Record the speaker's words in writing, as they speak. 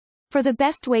For the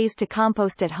best ways to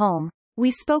compost at home,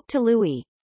 we spoke to Louie.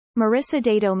 Marisa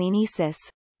DeDominicis,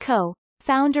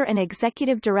 co-founder and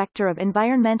executive director of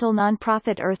environmental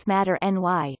nonprofit Earth Matter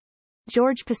NY.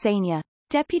 George Pisegna,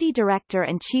 deputy director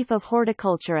and chief of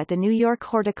horticulture at the New York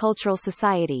Horticultural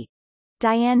Society.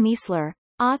 Diane Miessler,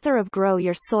 author of Grow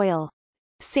Your Soil.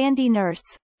 Sandy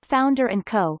Nurse, founder and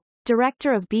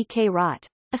co-director of BK Rot,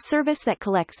 a service that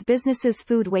collects businesses'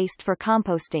 food waste for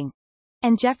composting.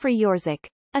 And Jeffrey Yorzyk,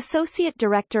 associate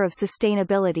director of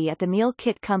sustainability at the meal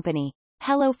kit company,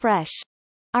 HelloFresh.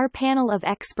 Our panel of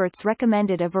experts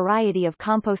recommended a variety of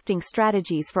composting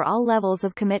strategies for all levels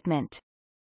of commitment.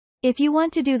 If you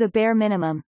want to do the bare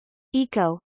minimum,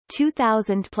 Eco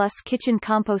 2000 plus kitchen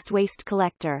compost waste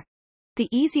collector. The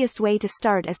easiest way to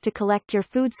start is to collect your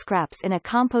food scraps in a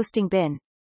composting bin.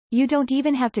 You don't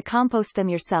even have to compost them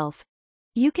yourself.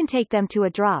 You can take them to a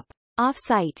drop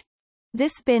off-site.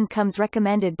 This bin comes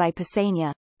recommended by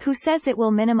Pisegna, who says it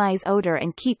will minimize odor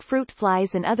and keep fruit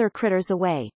flies and other critters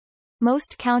away.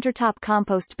 Most countertop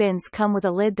compost bins come with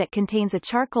a lid that contains a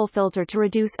charcoal filter to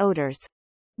reduce odors.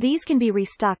 These can be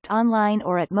restocked online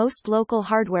or at most local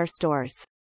hardware stores.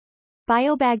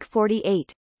 BioBag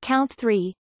 48, count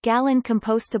 3, gallon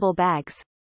compostable bags.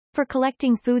 For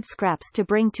collecting food scraps to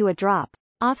bring to a drop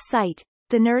off-site,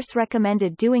 the nurse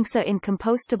recommended doing so in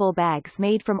compostable bags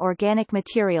made from organic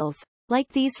materials, like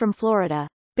these from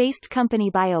Florida-based company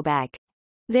BioBag.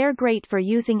 They're great for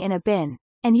using in a bin,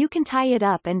 and you can tie it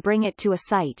up and bring it to a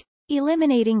site,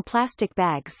 eliminating plastic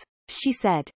bags, she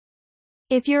said.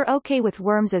 If you're okay with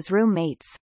worms as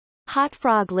roommates. Hot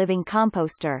Frog Living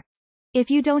Composter. If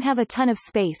you don't have a ton of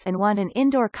space and want an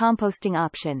indoor composting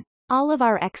option, all of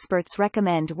our experts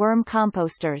recommend worm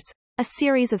composters, a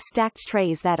series of stacked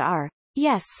trays that are,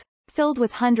 yes, filled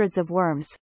with hundreds of worms.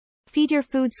 Feed your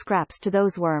food scraps to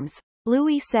those worms,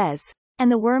 Louie says,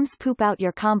 and the worms poop out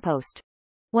your compost.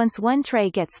 Once one tray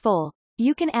gets full,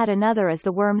 you can add another as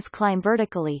the worms climb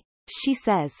vertically, she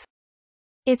says.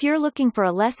 If you're looking for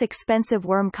a less expensive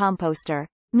worm composter,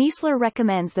 Miessler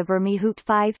recommends the Vermihoot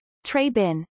 5 tray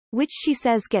bin, which she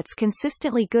says gets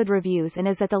consistently good reviews and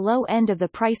is at the low end of the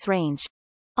price range.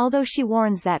 Although she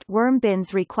warns that worm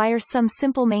bins require some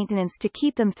simple maintenance to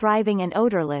keep them thriving and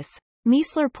odorless,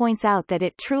 Miessler points out that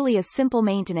it truly is simple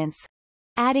maintenance.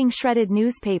 Adding shredded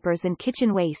newspapers and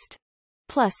kitchen waste.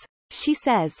 Plus, she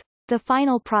says, the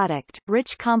final product,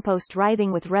 rich compost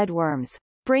writhing with red worms,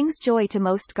 brings joy to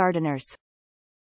most gardeners.